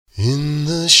In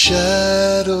the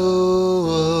shadow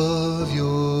of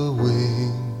your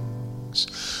wings,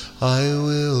 I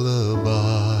will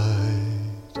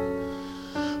abide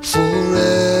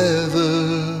forever,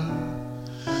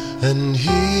 and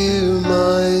hear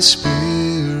my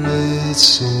spirit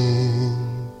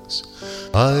sings.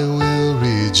 I will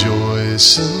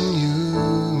rejoice in you,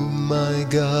 my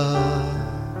God.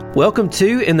 Welcome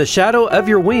to In the Shadow of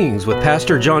Your Wings with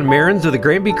Pastor John Marins of the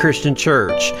Granby Christian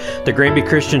Church. The Granby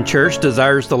Christian Church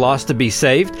desires the lost to be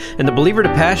saved and the believer to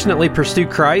passionately pursue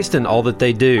Christ in all that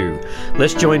they do.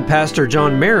 Let's join Pastor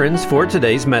John Marins for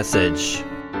today's message.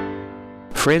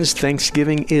 Friends,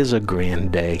 Thanksgiving is a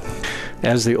grand day.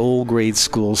 As the old grade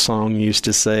school song used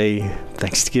to say,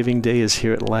 Thanksgiving Day is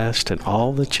here at last, and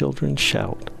all the children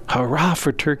shout, hurrah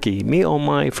for turkey, me oh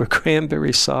my for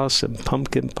cranberry sauce and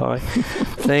pumpkin pie.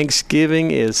 Thanksgiving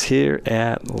is here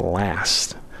at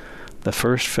last. The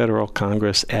first federal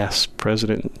Congress asked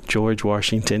President George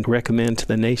Washington to recommend to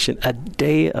the nation a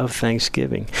day of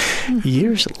Thanksgiving.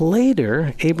 Years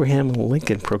later, Abraham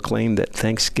Lincoln proclaimed that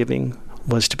Thanksgiving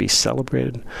was to be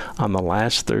celebrated on the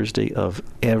last Thursday of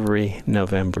every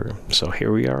November. So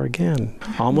here we are again,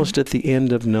 almost at the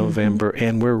end of November,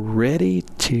 and we're ready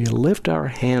to lift our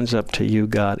hands up to you,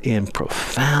 God, in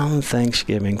profound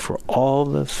thanksgiving for all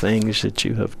the things that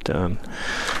you have done.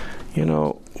 You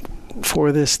know,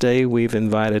 for this day, we've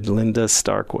invited Linda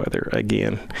Starkweather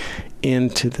again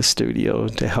into the studio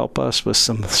to help us with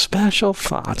some special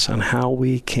thoughts on how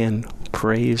we can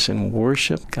praise and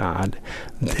worship God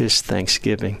this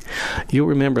Thanksgiving. You'll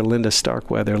remember Linda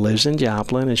Starkweather lives in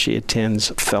Joplin, and she attends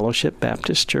Fellowship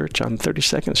Baptist Church on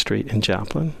 32nd Street in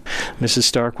Joplin. Mrs.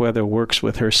 Starkweather works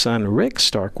with her son Rick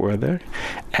Starkweather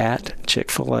at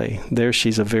Chick-fil-A. There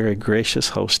she's a very gracious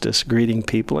hostess, greeting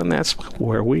people, and that's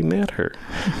where we met her.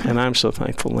 And I'm so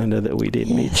thankful, Linda, that we did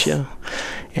meet you.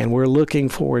 And we're looking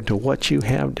forward to what you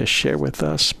have to share with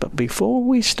us. But before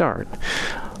we start,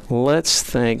 let's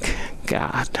thank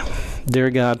God. Dear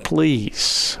God,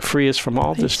 please free us from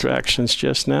all distractions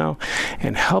just now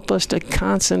and help us to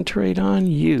concentrate on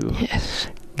you. Yes.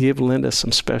 Give Linda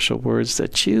some special words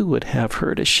that you would have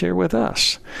her to share with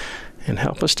us, and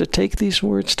help us to take these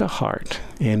words to heart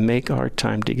and make our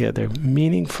time together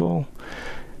meaningful.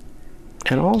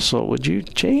 And also, would you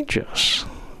change us,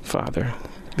 Father,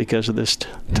 because of this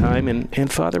time.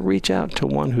 And Father, reach out to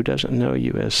one who doesn't know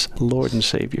you as Lord and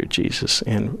Savior Jesus,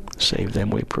 and save them,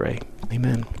 we pray.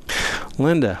 Amen.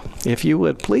 Linda, if you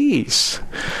would please,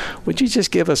 would you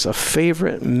just give us a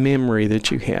favorite memory that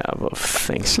you have of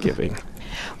Thanksgiving?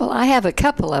 Well, I have a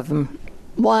couple of them.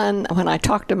 One, when I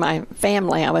talked to my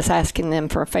family, I was asking them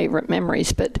for favorite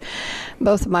memories, but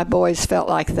both of my boys felt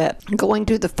like that going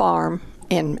to the farm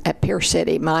at Pierce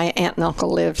City. My aunt and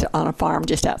uncle lived on a farm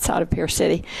just outside of Pierce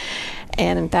City.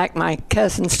 And in fact, my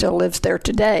cousin still lives there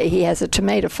today. He has a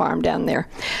tomato farm down there.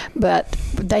 But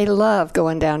they love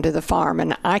going down to the farm.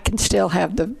 And I can still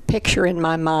have the picture in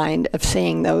my mind of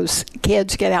seeing those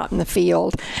kids get out in the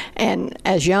field. And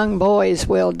as young boys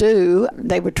will do,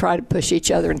 they would try to push each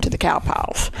other into the cow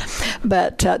piles.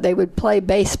 But they would play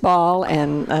baseball,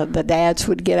 and the dads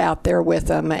would get out there with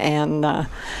them. And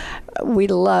we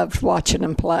loved watching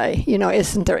them play. You know,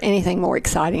 isn't there anything more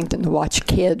exciting than to watch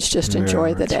kids just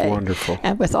enjoy the day? Wonderful.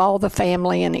 And with all the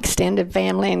family and extended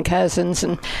family and cousins.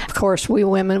 And, of course, we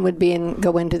women would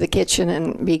go into the kitchen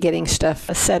and be getting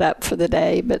stuff set up for the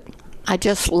day. But I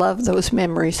just love those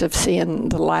memories of seeing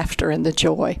the laughter and the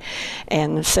joy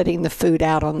and setting the food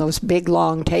out on those big,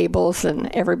 long tables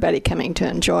and everybody coming to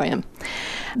enjoy them.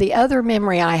 The other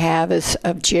memory I have is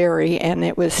of Jerry, and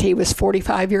he was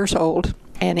 45 years old.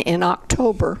 And in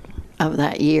October of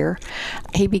that year,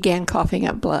 he began coughing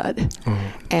up blood. Mm-hmm.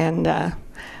 And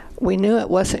we knew it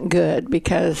wasn't good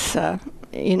because,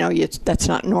 that's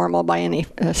not normal by any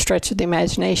stretch of the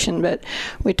imagination. But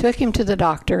we took him to the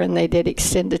doctor, and they did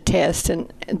extended tests.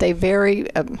 And they very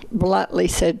bluntly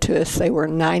said to us they were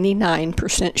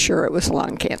 99% sure it was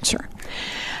lung cancer.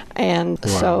 And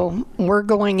so we're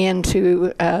going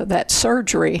into that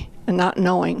surgery and not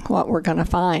knowing what we're going to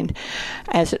find.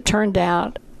 As it turned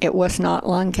out, it was not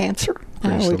lung cancer.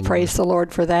 We praise the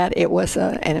Lord for that. It was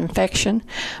an infection,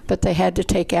 but they had to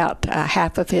take out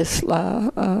half of his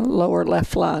lower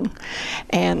left lung.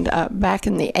 And back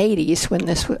in the 80s, when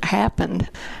this happened,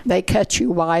 they cut you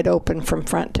wide open from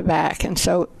front to back. And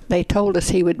so they told us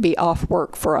he would be off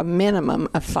work for a minimum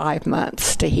of 5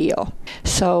 months to heal.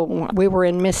 So we were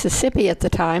in Mississippi at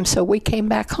the time, so we came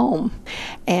back home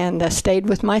and stayed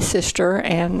with my sister,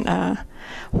 and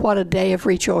what a day of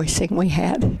rejoicing we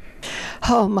had.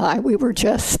 Oh my, we were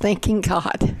just thanking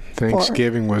God.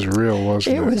 Thanksgiving was real,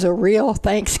 wasn't it? It was a real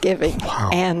Thanksgiving. Wow.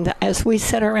 And as we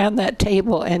sat around that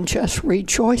table and just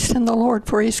rejoiced in the Lord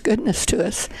for his goodness to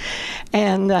us,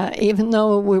 and even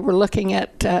though we were looking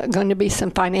at going to be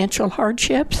some financial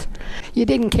hardships, you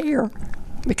didn't care,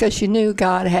 because you knew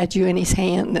God had you in his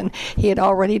hand, and he had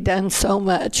already done so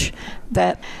much.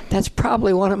 That's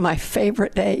probably one of my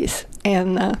favorite days.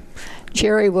 And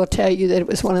Jerry will tell you that it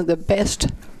was one of the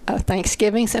best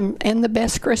Thanksgivings and the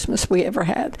best Christmas we ever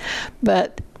had.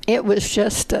 But it was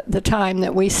just the time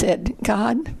that we said,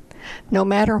 God, no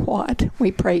matter what,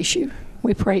 we praise you.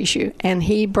 We praise you. And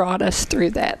he brought us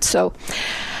through that. So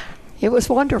it was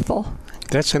wonderful.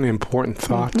 That's an important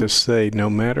thought to say, no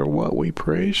matter what, we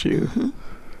praise you.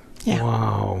 Yeah.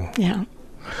 Wow. Yeah.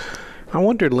 I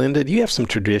wondered, Linda, do you have some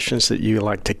traditions that you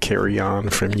like to carry on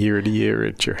from year to year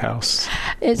at your house?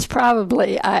 It's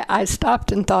probably, I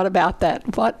stopped and thought about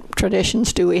that. What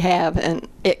traditions do we have? And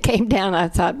it came down, I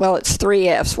thought, well, it's 3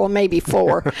 F's. Well, maybe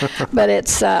 4. But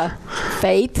it's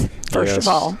faith, first of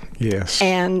all. Yes.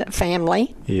 And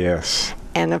family. Yes.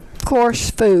 And, of course,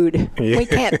 food. Yeah. We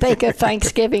can't think of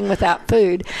Thanksgiving without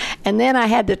food. And then I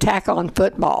had to tack on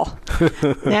football.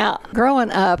 Now,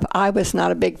 growing up, I was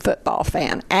not a big football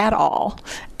fan at all.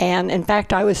 And, in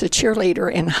fact, I was a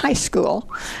cheerleader in high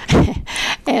school.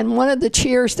 And one of the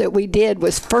cheers that we did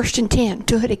was 1st and 10,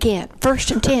 do it again.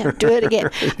 1st and 10, do it again.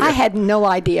 Yeah. I had no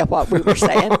idea what we were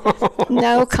saying.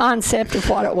 No concept of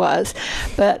what it was.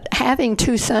 But having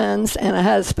 2 sons and a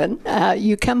husband,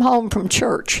 you come home from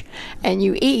church and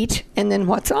you eat, and then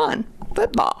what's on?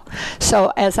 Football.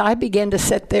 So as I began to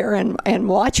sit there and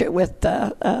watch it with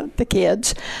the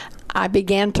kids, I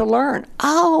began to learn.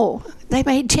 Oh, they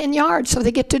made 10 yards, so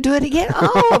they get to do it again.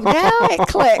 Oh, now it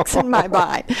clicks in my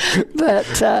mind.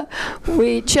 But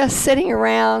we just sitting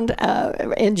around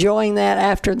enjoying that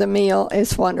after the meal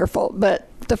is wonderful. But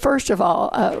first of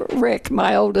all, Rick,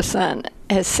 my oldest son,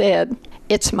 has said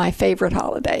it's my favorite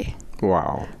holiday.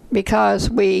 Wow. Because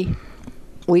we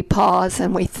pause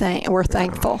and we're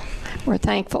thankful. We're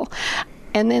thankful.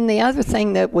 And then the other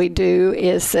thing that we do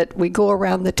is that we go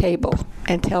around the table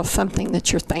and tell something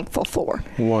that you're thankful for.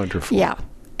 Wonderful. Yeah.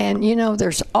 And,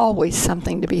 there's always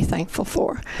something to be thankful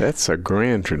for. That's a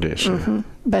grand tradition. Mm-hmm.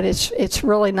 But it's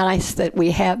really nice that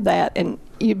we have that. And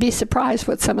you'd be surprised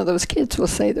what some of those kids will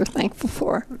say they're thankful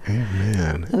for.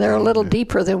 Amen. And they're a little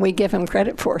deeper than we give them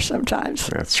credit for sometimes.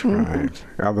 That's right.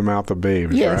 Out of the mouth of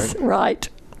babes, yes, right? Right.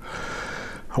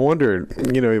 I wonder,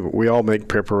 we all make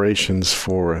preparations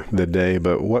for the day,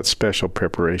 but what special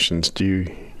preparations do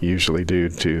you usually do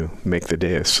to make the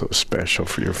day so special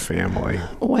for your family?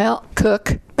 Well,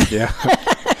 cook. Yeah.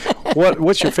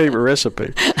 What's your favorite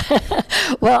recipe?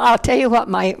 Well, I'll tell you what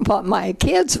my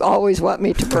kids always want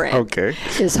me to bring. Okay.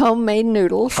 Is homemade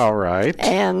noodles. All right.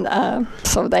 And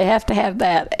so they have to have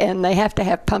that, and they have to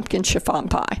have pumpkin chiffon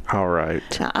pie. All right.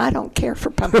 Now, I don't care for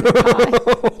pumpkin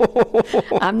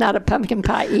pie. I'm not a pumpkin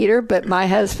pie eater, but my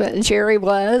husband Jerry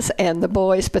was, and the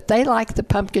boys, but they like the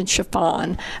pumpkin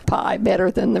chiffon pie better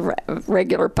than the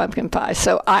regular pumpkin pie.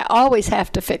 So I always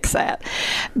have to fix that.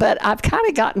 But I've kind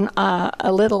of gotten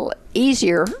a little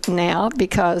easier now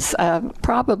because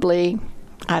probably,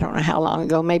 I don't know how long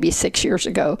ago, maybe 6 years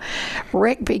ago,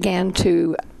 Rick began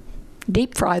to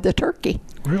deep fry the turkey.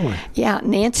 Really? Yeah,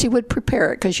 Nancy would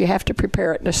prepare it because you have to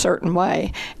prepare it in a certain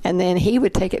way. And then he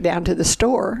would take it down to the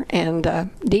store and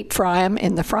deep fry them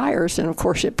in the fryers. And, of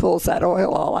course, it pulls that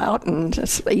oil all out and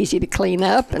it's easy to clean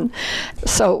up. And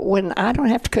so when I don't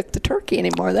have to cook the turkey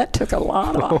anymore, that took a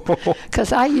lot off.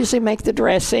 Because I usually make the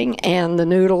dressing and the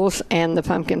noodles and the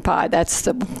pumpkin pie. That's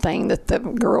the thing that the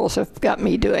girls have got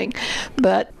me doing.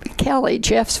 But Kelly,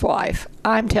 Jeff's wife,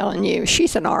 I'm telling you,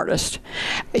 she's an artist.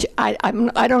 I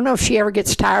don't know if she ever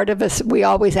gets tired of us. We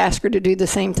always ask her to do the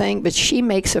same thing, but she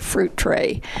makes a fruit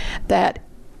tray that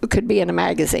could be in a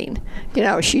magazine.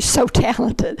 She's so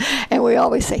talented. And we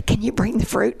always say, can you bring the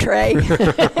fruit tray?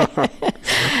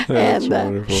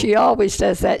 And she always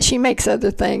does that. She makes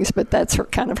other things, but that's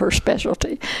kind of her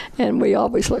specialty. And we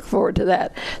always look forward to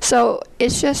that. So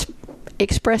it's just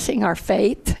expressing our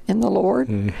faith in the Lord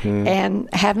and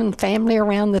having family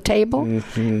around the table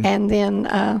and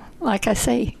then, like I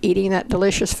say, eating that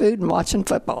delicious food and watching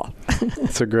football.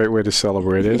 It's a great way to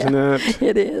celebrate, isn't it?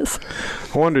 It is.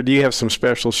 I wonder, do you have some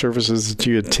special services that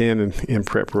you attend in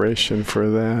preparation for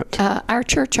that? Our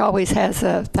church always has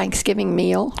a Thanksgiving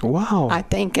meal. Wow. I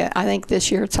think this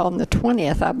year it's on the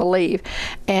 20th, I believe.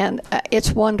 And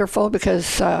it's wonderful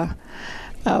because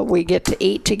we get to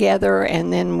eat together,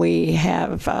 and then we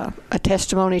have a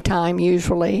testimony time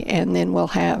usually, and then we'll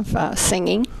have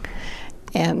singing.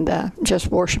 and just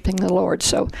worshiping the Lord.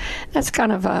 So that's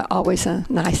kind of always a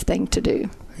nice thing to do.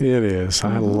 It is.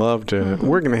 I love to.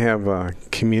 We're going to have a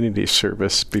community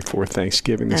service before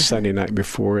Thanksgiving, the Sunday night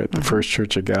before at the First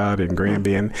Church of God in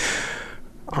Granby. And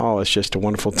it's just a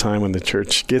wonderful time when the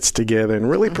church gets together and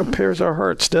really prepares our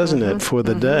hearts, doesn't it, for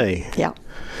the day? Yeah,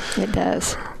 it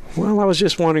does. Well, I was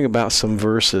just wondering about some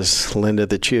verses, Linda,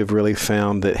 that you have really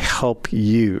found that help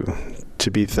you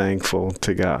to be thankful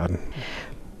to God.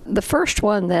 The first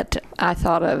one that I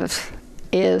thought of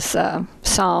is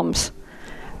Psalms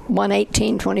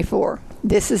 118:24.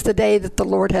 This is the day that the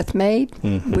Lord hath made.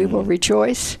 We will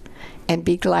rejoice and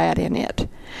be glad in it.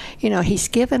 You know, He's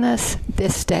given us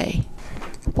this day.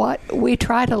 What we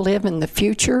try to live in the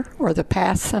future or the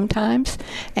past sometimes,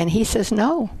 and He says,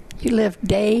 no, you live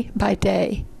day by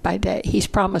day by day. He's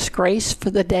promised grace for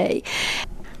the day.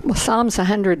 Well, Psalms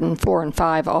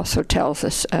 104:5 also tells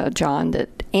us, John,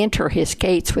 that enter His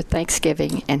gates with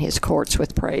thanksgiving and His courts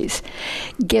with praise.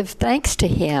 Give thanks to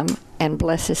Him and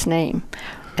bless His name.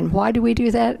 And why do we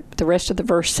do that? The rest of the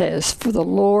verse says, for the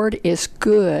Lord is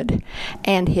good,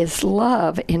 and His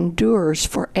love endures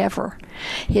forever.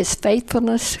 His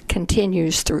faithfulness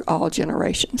continues through all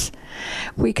generations.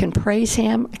 We can praise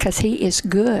Him because He is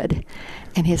good,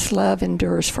 and His love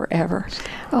endures forever.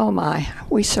 Oh my,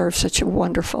 we serve such a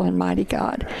wonderful and mighty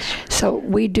God. So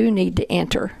we do need to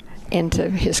enter into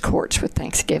His courts with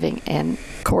thanksgiving and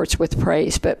courts with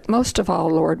praise. But most of all,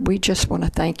 Lord, we just want to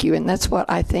thank You. And that's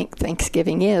what I think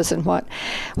Thanksgiving is, and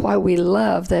why we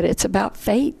love that it's about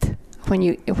faith. When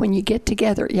you get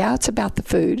together, it's about the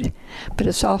food, but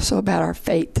it's also about our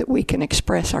faith, that we can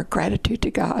express our gratitude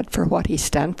to God for what He's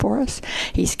done for us.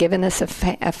 He's given us a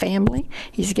family.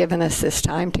 He's given us this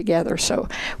time together. So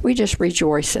we just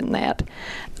rejoice in that.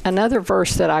 Another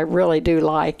verse that I really do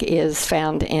like is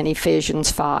found in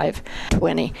Ephesians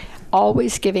 5:20.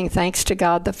 Always giving thanks to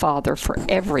God the Father for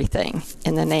everything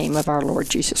in the name of our Lord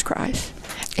Jesus Christ.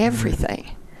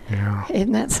 Everything. Yeah.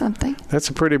 Isn't that something? That's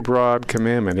a pretty broad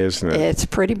commandment, isn't it? It's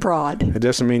pretty broad. It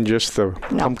doesn't mean just the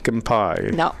pumpkin pie.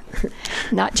 No.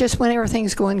 Not just when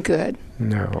everything's going good.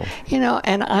 No. You know,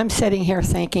 and I'm sitting here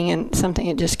thinking, and something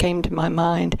that just came to my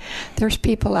mind, there's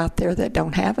people out there that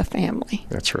don't have a family.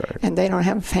 That's right. And they don't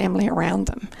have a family around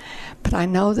them. But I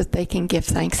know that they can give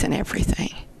thanks in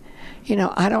everything. You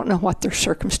know, I don't know what their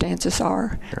circumstances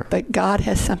are, but God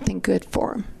has something good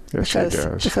for them. Yes, He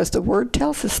does. Because the Word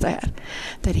tells us that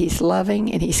He's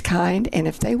loving and He's kind, and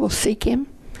if they will seek Him,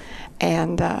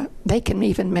 and they can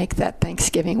even make that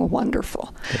Thanksgiving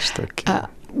wonderful. That's the key.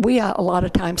 We a lot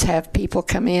of times have people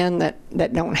come in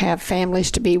that don't have families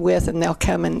to be with, and they'll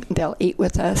come and they'll eat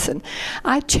with us. And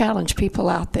I challenge people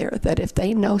out there that if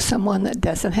they know someone that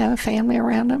doesn't have a family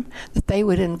around them, that they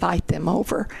would invite them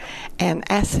over and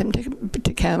ask them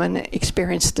to come and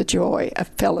experience the joy of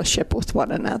fellowship with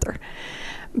one another.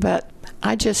 But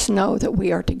I just know that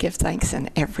we are to give thanks in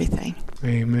everything.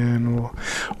 Amen.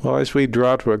 Well, as we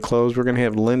draw to a close, we're going to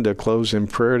have Linda close in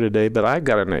prayer today, but I've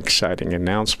got an exciting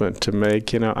announcement to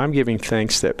make. You know, I'm giving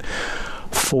thanks that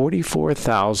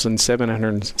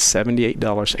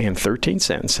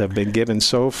 $44,778.13 have been given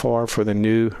so far for the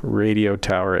new radio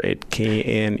tower at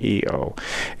KNEO.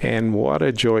 And what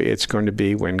a joy it's going to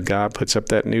be when God puts up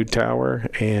that new tower,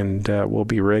 and we'll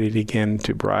be ready again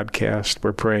to broadcast.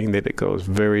 We're praying that it goes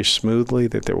very smoothly,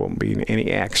 that there won't be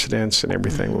any accidents, and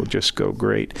everything will just go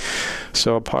great.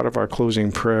 So a part of our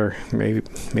closing prayer,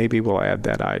 maybe we'll add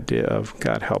that idea of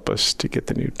God help us to get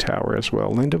the new tower as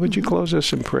well. Linda, would you close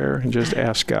us in prayer and just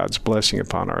ask God's blessing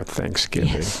upon our Thanksgiving?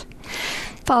 Yes.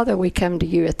 Father, we come to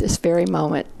You at this very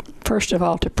moment, first of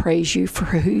all, to praise You for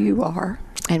who You are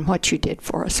and what You did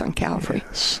for us on Calvary.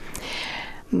 Yes.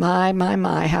 My,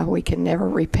 how we can never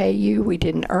repay You. We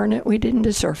didn't earn it. We didn't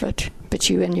deserve it. But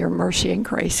You, in Your mercy and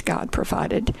grace, God,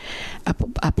 provided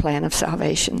a plan of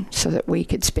salvation so that we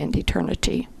could spend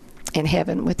eternity in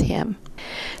heaven with Him.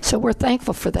 So we're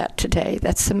thankful for that today.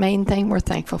 That's the main thing we're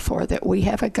thankful for, that we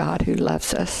have a God who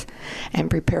loves us and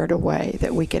prepared a way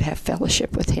that we could have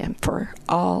fellowship with Him for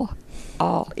all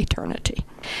eternity.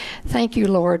 Thank You,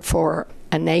 Lord, for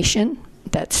a nation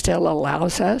that still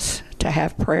allows us to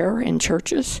have prayer in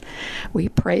churches. We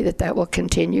pray that that will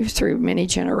continue through many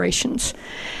generations.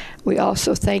 We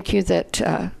also thank You that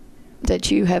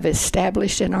You have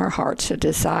established in our hearts a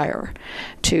desire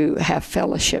to have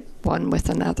fellowship one with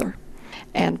another.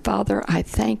 And Father, I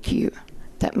thank You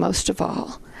that most of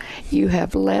all, You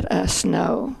have let us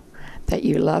know that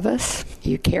You love us,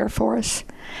 You care for us,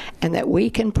 and that we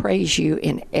can praise You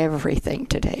in everything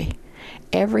today.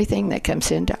 Everything that comes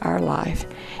into our life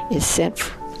is sent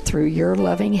through Your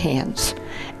loving hands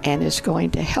and is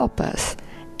going to help us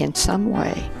in some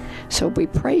way So we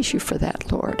praise you for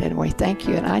that, Lord, and we thank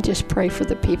you. And I just pray for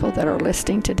the people that are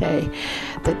listening today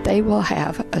that they will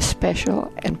have a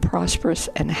special and prosperous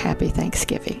and happy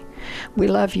Thanksgiving. We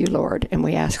love you, Lord, and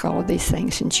we ask all of these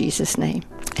things in Jesus' name.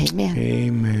 Amen.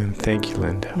 Amen. Thank you,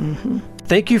 Linda. Mm-hmm.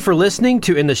 Thank you for listening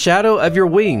to In the Shadow of Your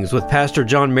Wings with Pastor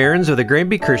John Mehrens of the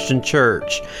Granby Christian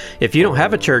Church. If you don't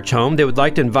have a church home, they would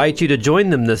like to invite you to join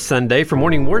them this Sunday for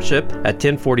morning worship at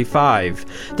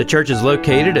 10:45. The church is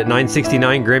located at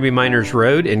 969 Granby Miners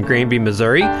Road in Granby,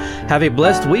 Missouri. Have a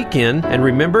blessed weekend, and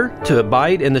remember to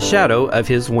abide in the shadow of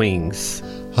His wings.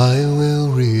 I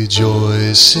will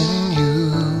rejoice in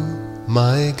you,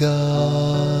 my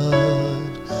God,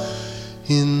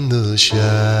 in the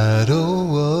shadow